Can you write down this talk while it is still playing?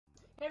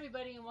Hey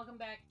everybody, and welcome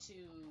back to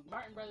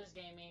Martin Brothers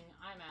Gaming.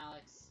 I'm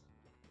Alex.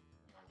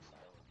 I'm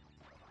silent.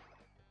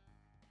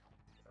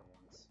 For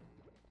once.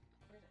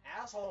 You're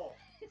an asshole!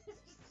 You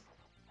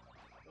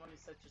want to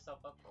set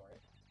yourself up for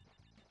it.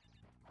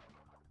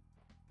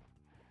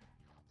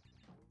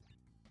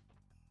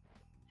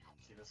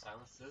 See the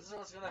silence? This is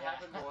what's gonna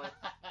happen, boy.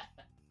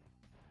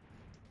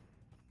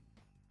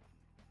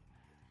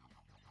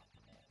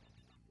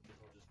 This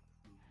will just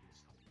prove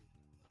this to you.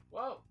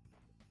 Whoa!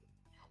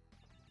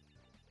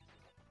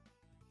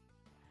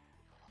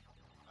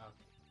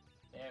 Okay,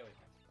 there we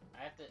go.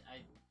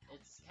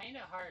 It's kind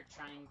of hard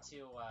trying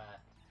to,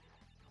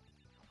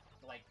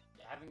 like,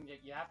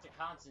 you have to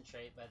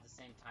concentrate, but at the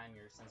same time,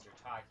 since you're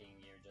talking,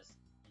 you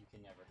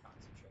can never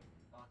concentrate.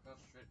 I'll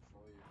concentrate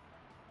for you.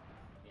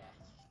 Yeah,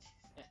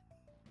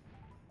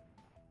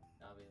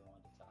 I'll be the one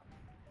to talk.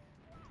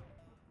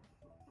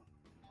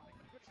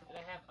 Did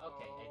I have?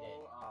 Okay, I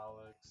did. Oh,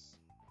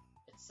 Alex.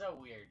 It's so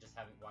weird just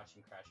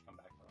watching Crash come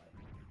back to life.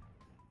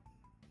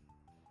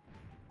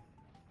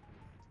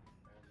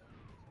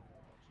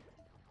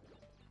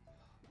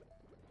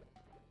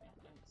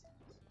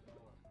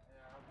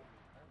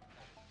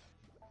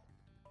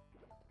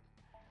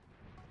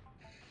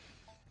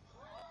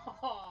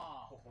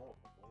 Oh,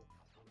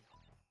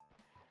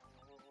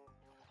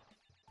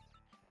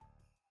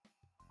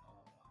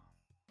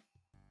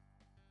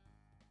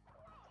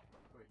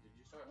 Wait, did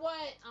you start? what?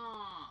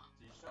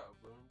 Did you start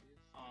uploading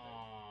these?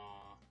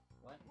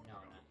 What? No,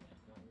 not yet.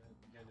 Not yet.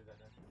 You gotta do that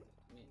now.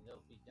 I mean, they'll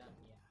be done,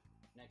 yeah.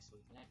 Next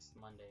week. Next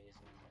Monday is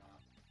when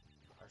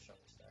our show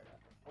will start up.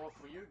 Well,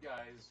 for you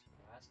guys,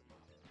 last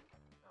Monday.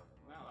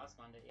 Well, last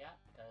Monday, yeah,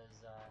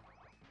 because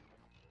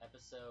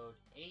episode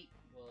 8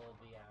 will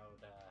be out.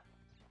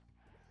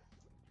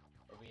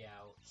 Will be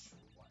out.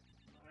 What?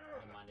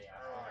 The Monday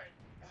after.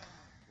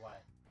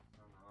 What? I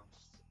don't know. I'm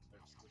just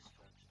stretched.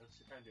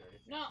 Let's kind of do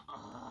anything. No.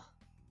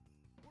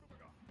 What have we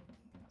got?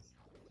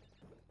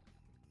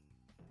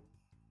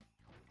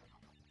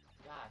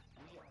 God,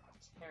 we are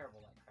terrible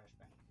at Crash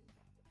Bandicoot.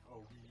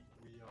 Oh,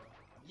 we are.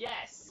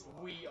 Yes,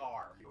 we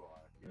are. You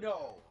are.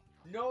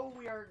 No,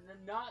 we are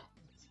not.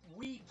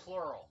 We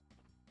plural.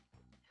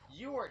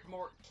 You are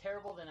more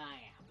terrible than I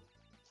am.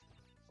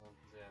 So,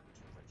 yeah, which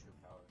was my true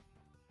power.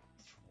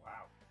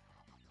 Wow.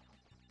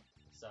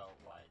 So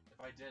what? If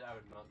I did, I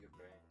would melt your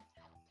brain.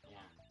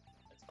 Yeah,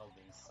 it's called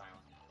being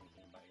silent and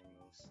thinking about your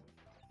moves,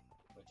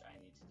 which I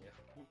need to do.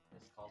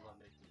 It's called not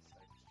making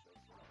sex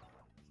jokes, which I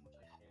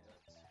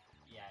can't.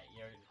 Yeah,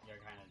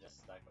 you're kind of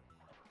just stuck with it.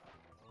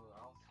 Oh,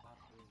 I'll stop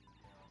doing it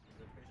now.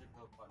 The picture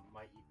clip on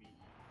might be eating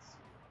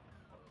cereal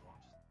while I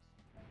watch this.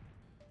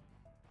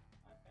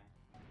 Okay.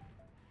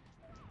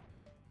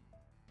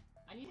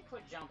 I need to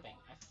quit jumping.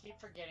 I keep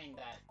forgetting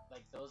that,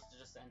 like, those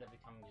just end up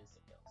becoming insta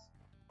kills.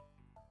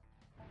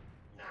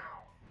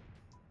 Now!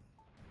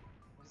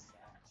 What is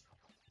that?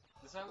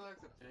 This sounds like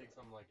the pig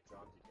from, like,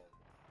 Drawn Together.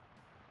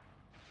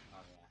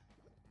 Oh yeah.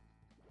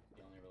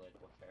 The only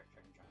relatable character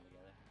in Drawn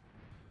Together.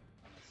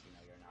 Unless you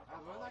know you're not. I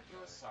really like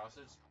the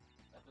sausage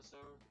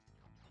episode.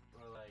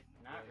 Where, like...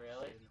 Not like,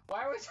 really.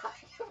 Why are we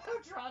talking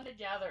about Drawn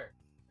Together?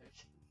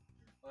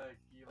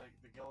 Like,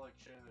 the girl, like,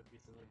 shitting the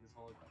pizza, like, this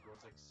whole, like,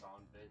 gross, like,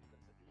 song bit.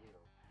 That's like, ew.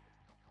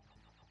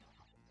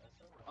 That's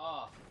so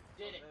Oh,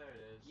 did it. There it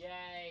is.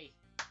 Yay!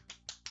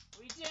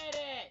 We did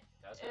it!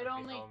 That's It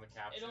only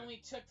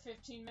it took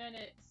 15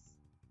 minutes.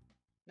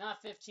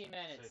 Not 15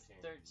 minutes,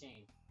 15.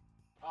 13.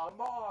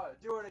 More!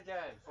 Do it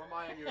again, for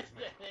my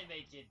amusement. They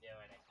make you do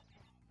it.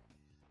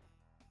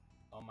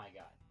 Oh my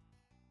god.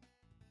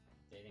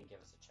 They didn't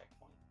give us a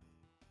checkpoint.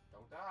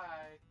 Don't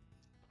die.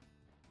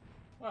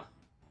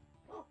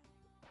 Oh,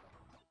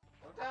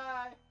 Don't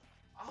die!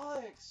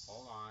 Alex!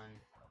 hold on.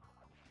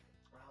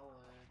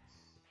 Alex.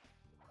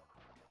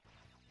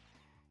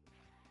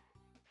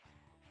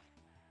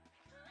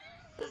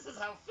 This is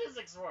how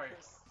physics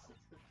works.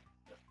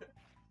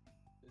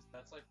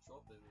 That's like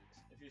troll physics.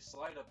 If you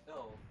slide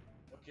uphill,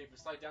 okay, if you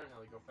slide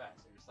downhill, you go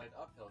fast. If you slide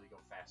uphill, you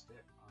go faster.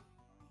 It's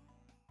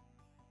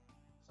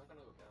not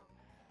gonna go down.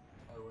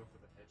 I went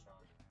for the hedgehog.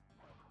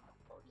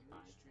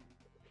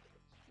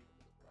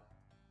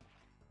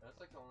 That's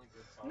like the only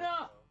good song.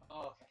 No!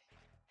 Oh, okay.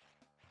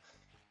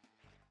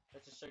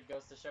 That just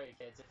goes to show you,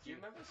 kids. If Do you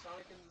remember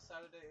Sonic in the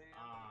Saturday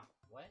AM?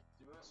 What?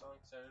 Do you remember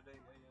Sonic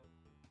Saturday AM?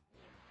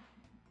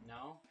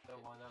 No? The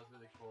one that was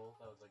really cool,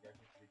 that was like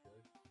actually pretty good.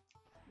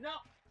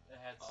 No! It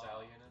had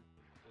Sally in it.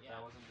 But Yeah.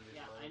 that wasn't the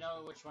Yeah, I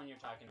know which one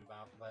you're talking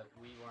about, but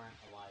we weren't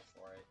alive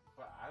for it.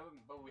 But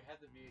we had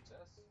the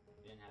VHS.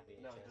 We didn't have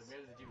VHS. No, we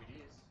had the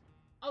DVDs.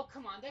 Oh,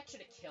 come on, that should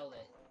have killed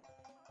it.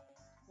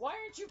 Why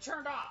aren't you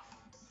turned off?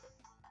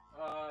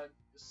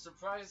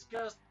 Surprise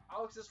guest,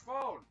 Alex's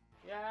phone!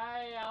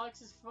 Yay,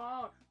 Alex's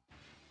phone.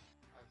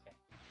 Okay.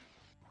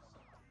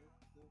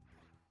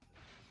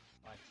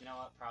 Like, you know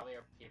what? Probably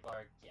our people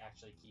are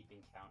actually keeping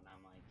count, and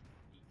I'm like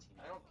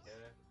 18. I don't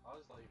care. I'll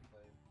just let you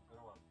play. I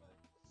don't want to play.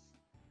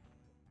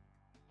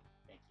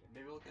 Thank you.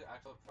 Maybe we'll get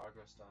actual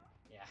progress done.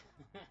 Yeah.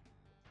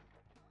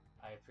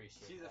 I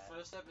appreciate See, that. the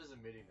first step is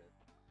admitting it.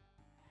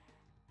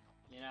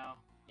 You know?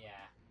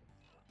 Yeah.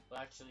 Well,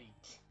 actually,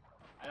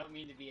 I don't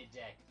mean to be a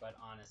dick, but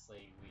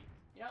honestly,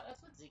 that's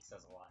what Zeke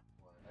says a lot.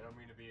 What? I don't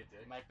mean to be a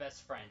dick. My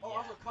best friend, Oh,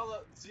 yeah. also call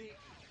out Zeke.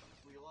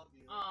 We love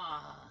you.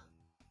 I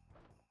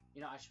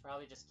should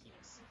probably just keep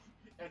this.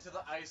 Into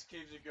the ice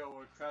caves you go,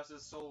 where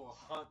Krause's soul will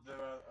hunt the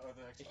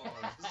other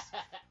explorers.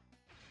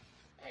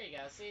 There you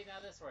go. See,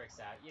 now this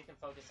works out. You can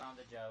focus on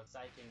the jokes.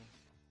 I can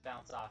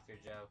bounce off your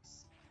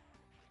jokes.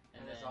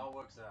 And this all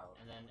works out.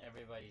 And then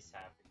everybody's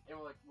happy. It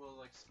will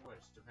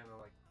switch depending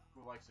on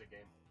who likes the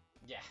game.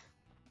 Yeah.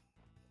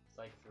 It's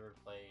like if you were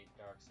to play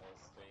Dark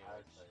Souls 3,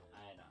 which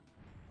I don't.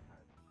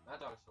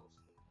 Not Dark Souls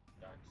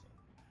 3. Dark Souls.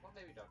 Well,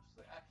 maybe Dark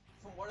Souls 3.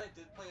 From what I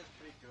did play, it's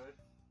pretty good.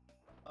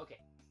 Okay.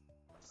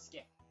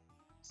 Skip.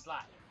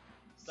 Slide.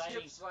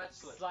 Sliding. Skip,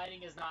 slide.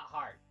 Sliding is not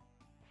hard.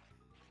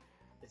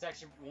 It's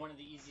actually one of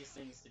the easiest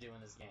things to do in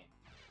this game.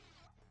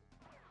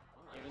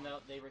 Even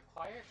though they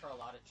require it for a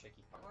lot of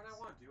tricky parts. What I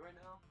want to do right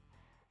now,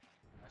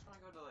 I just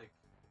want to go to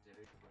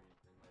Dairy Queen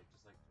and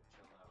just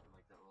chill out in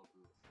that little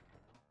booth.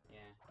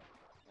 Yeah.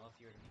 Well, if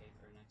you were to pay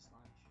for next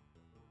lunch.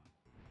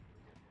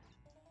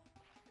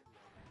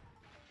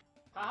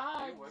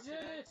 Haha! I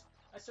did it!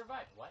 I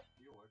survived. What?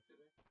 Do you work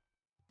today?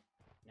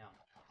 No,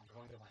 I'm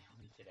going to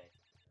Wyoming today.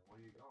 Where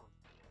are you going?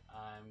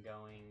 I'm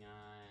going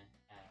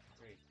at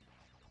 3.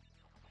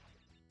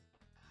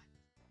 God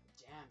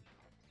damn you.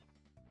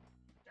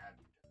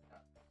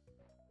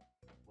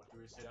 What do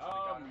we say to the Damn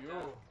god you!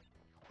 of death?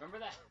 Remember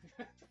that?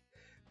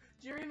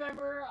 Do you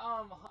remember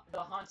the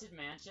Haunted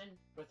Mansion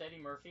with Eddie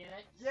Murphy in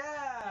it?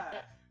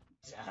 Yeah!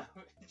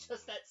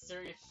 Just that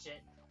serious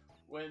shit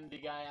when the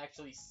guy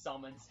actually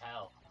summons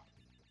hell.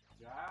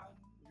 Damn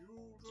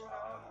you,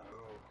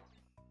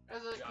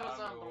 Is it because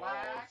I'm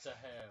black? To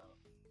hell.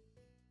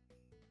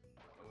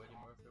 Oh, Eddie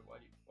Murphy, why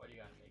do you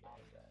gotta make it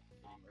like that?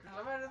 Because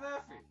I'm Eddie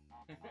Murphy.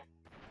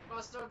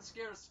 Must not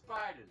scared of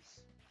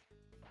spiders.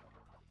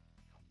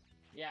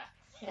 Yeah.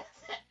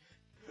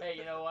 Hey,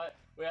 you know what?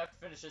 We have to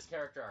finish this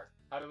character arc.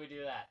 How do we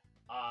do that?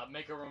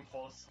 Make a room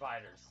full of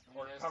spiders.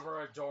 Or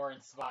cover a door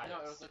in spiders.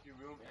 No, it was like your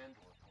room and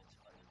door full of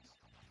spiders.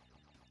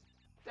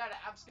 Daddy,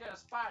 I'm scared of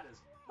spiders.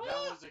 That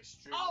was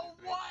extremely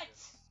what?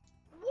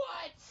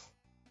 What?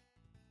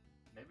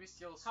 Maybe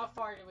seals How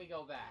far did we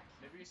go back?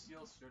 Maybe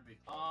seals should be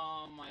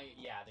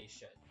Yeah, they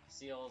should.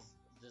 Seals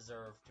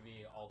deserve to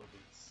be all the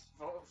boots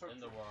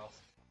in the world.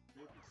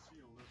 Maybe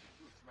seal lives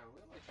boots. Man,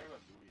 we're only talking about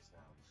movies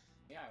now.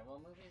 Yeah,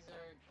 well, movies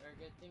are a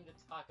good thing to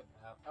talk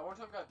about. I want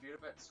to talk about beat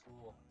up at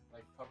school,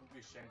 probably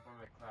shamed from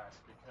my class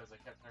because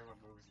I kept talking about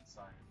movies and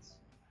science.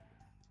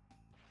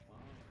 Well,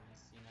 at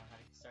least you know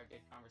how to start good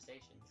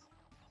conversations.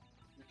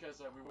 Because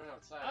we went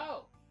outside.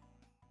 Oh!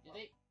 Did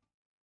they...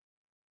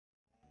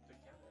 The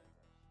camera.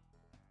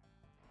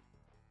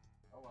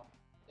 Oh well.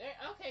 There,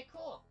 okay,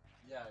 cool.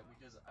 Yeah,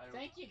 because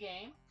Thank you,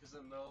 game. Because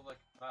in the middle of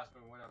class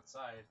when we went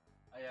outside,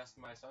 I asked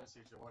my science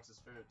teacher what's his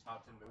favorite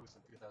top 10 movies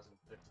in 2015,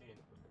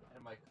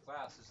 and my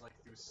class just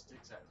threw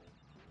sticks at me.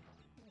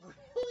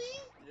 Really?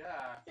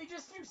 Yeah. They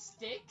just threw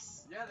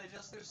sticks? Yeah, they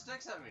just threw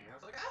sticks at me. I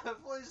was like,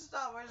 please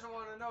stop, I just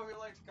want to know if you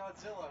liked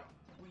Godzilla.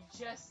 We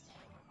just...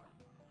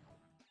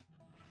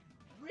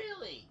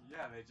 Really?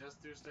 Yeah, they just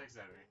threw sticks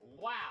at me.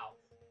 Wow.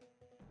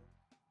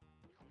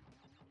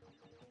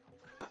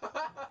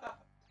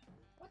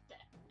 What the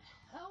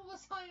hell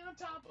was I on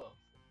top of?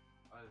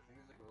 The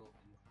thing is a little...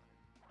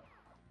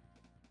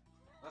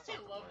 I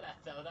love that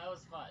though, that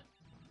was fun.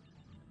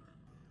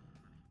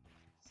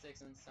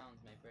 Sticks and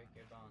stones may break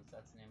your bones.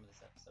 That's the name of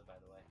this episode, by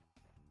the way.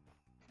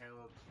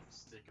 Caleb's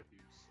stick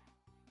abuse.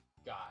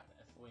 God,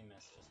 if we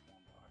missed just one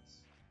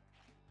box.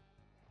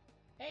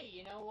 Hey,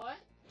 you know what?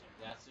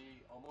 That's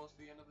almost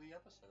the end of the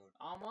episode.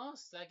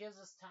 Almost. That gives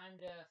us time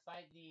to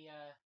fight the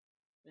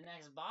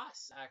next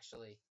boss,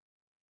 actually.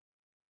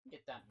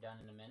 Get that done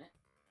in a minute.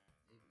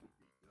 It would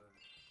be good.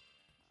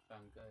 If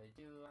I'm good,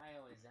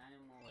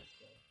 I'm always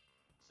good.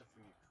 Except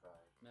when you cry.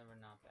 Never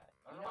not bad.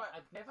 I don't know.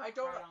 I've never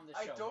cried on the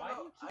show. Why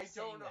do you keep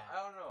saying that?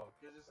 I don't know.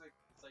 Because it's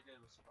like a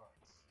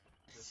response.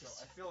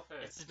 I feel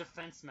offended. It's a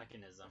defense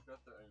mechanism.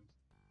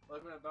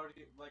 Like when I'm about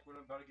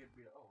to get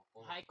beat up.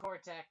 Oh. Hi,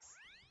 Cortex.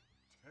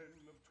 10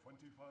 of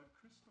 25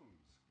 crystals.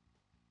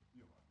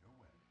 You're on your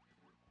way.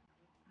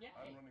 Yeah.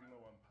 I'm running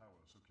low on power,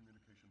 so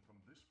communication from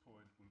this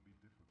point will be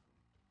difficult.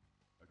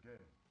 Again,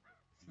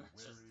 be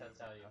Just wary to of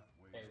tell the you.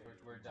 pathways Hey,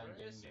 that we're lead done to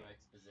giving the you sun.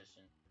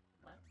 exposition.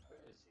 What?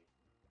 Where is he?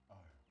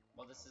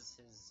 Well, this is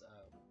his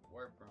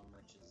warp room,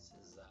 which is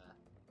his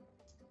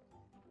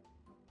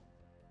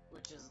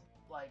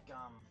like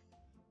Okay,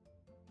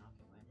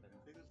 wait, but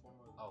I think there's one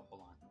more. oh,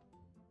 hold on.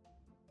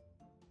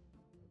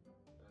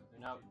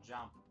 No,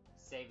 jump.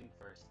 Saving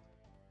first.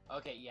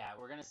 Okay, yeah,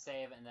 we're gonna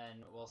save and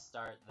then we'll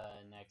start the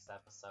next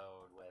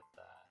episode with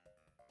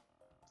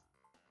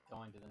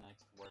going to the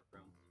next warp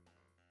room.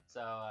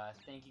 So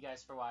thank you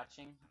guys for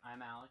watching.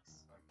 I'm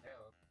Alex. I'm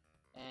Caleb.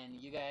 And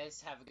you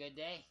guys have a good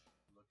day.